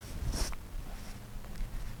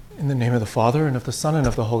In the name of the Father, and of the Son, and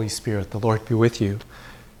of the Holy Spirit, the Lord be with you.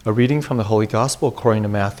 A reading from the Holy Gospel according to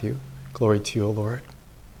Matthew. Glory to you, O Lord.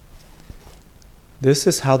 This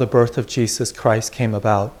is how the birth of Jesus Christ came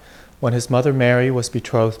about, when his mother Mary was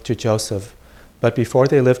betrothed to Joseph. But before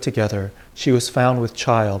they lived together, she was found with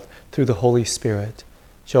child through the Holy Spirit.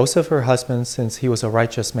 Joseph, her husband, since he was a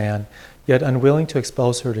righteous man, yet unwilling to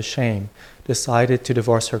expose her to shame, decided to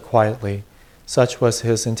divorce her quietly. Such was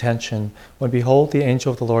his intention, when behold, the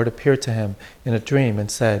angel of the Lord appeared to him in a dream and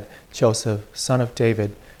said, Joseph, son of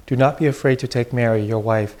David, do not be afraid to take Mary, your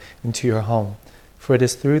wife, into your home, for it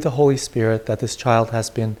is through the Holy Spirit that this child has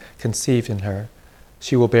been conceived in her.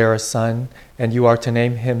 She will bear a son, and you are to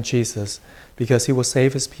name him Jesus, because he will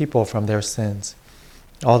save his people from their sins.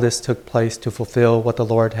 All this took place to fulfill what the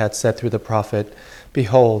Lord had said through the prophet,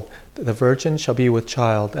 Behold, the virgin shall be with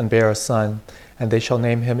child and bear a son, and they shall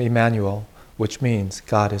name him Emmanuel, which means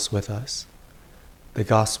God is with us. The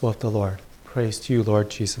Gospel of the Lord. Praise to you,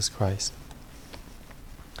 Lord Jesus Christ.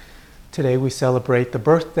 Today we celebrate the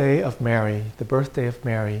birthday of Mary, the birthday of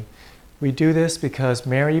Mary. We do this because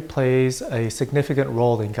Mary plays a significant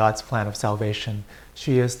role in God's plan of salvation.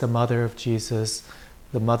 She is the mother of Jesus,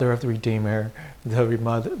 the mother of the Redeemer,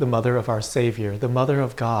 the mother of our Savior, the mother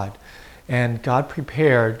of God. And God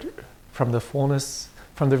prepared from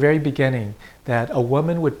the very beginning that a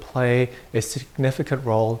woman would play a significant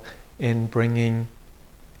role in bringing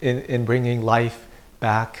life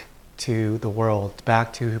back to the world,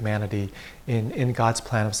 back to humanity in God's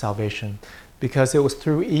plan of salvation. Because it was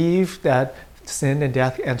through Eve that sin and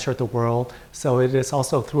death entered the world, so it is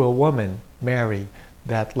also through a woman, Mary,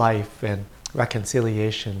 that life and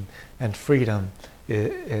reconciliation and freedom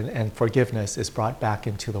and forgiveness is brought back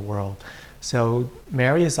into the world. So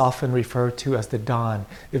Mary is often referred to as the dawn.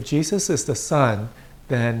 If Jesus is the sun,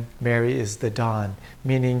 then Mary is the dawn,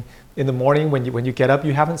 meaning in the morning when you get up,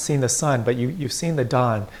 you haven't seen the sun, but you've seen the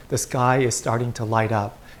dawn. The sky is starting to light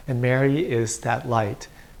up, and Mary is that light.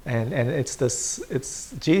 And it's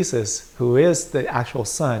Jesus who is the actual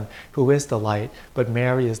sun, who is the light, but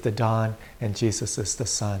Mary is the dawn and Jesus is the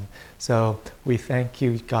sun. So we thank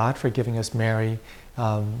you, God, for giving us Mary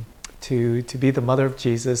to be the mother of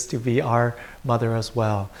Jesus, to be our mother as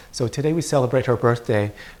well. So today we celebrate her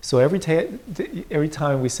birthday. So every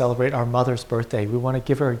time we celebrate our mother's birthday, we want to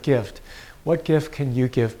give her a gift. What gift can you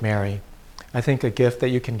give Mary? I think a gift that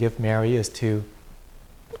you can give Mary is to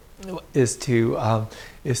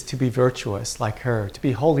be virtuous like her, to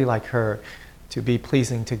be holy like her, to be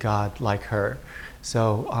pleasing to God like her.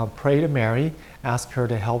 So pray to Mary, ask her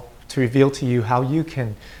to help to reveal to you how you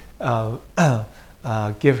can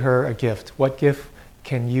give her a gift. What gift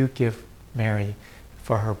can you give Mary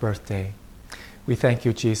for her birthday? We thank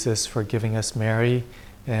you, Jesus, for giving us Mary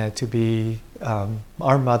to be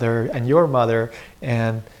our mother and your mother,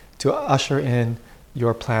 and to usher in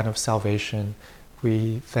your plan of salvation.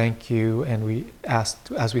 We thank you, and we ask,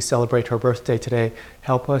 as we celebrate her birthday today,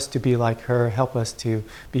 help us to be like her, help us to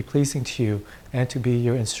be pleasing to you, and to be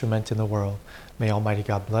your instrument in the world. May Almighty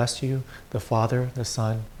God bless you, the Father, the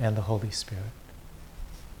Son, and the Holy Spirit.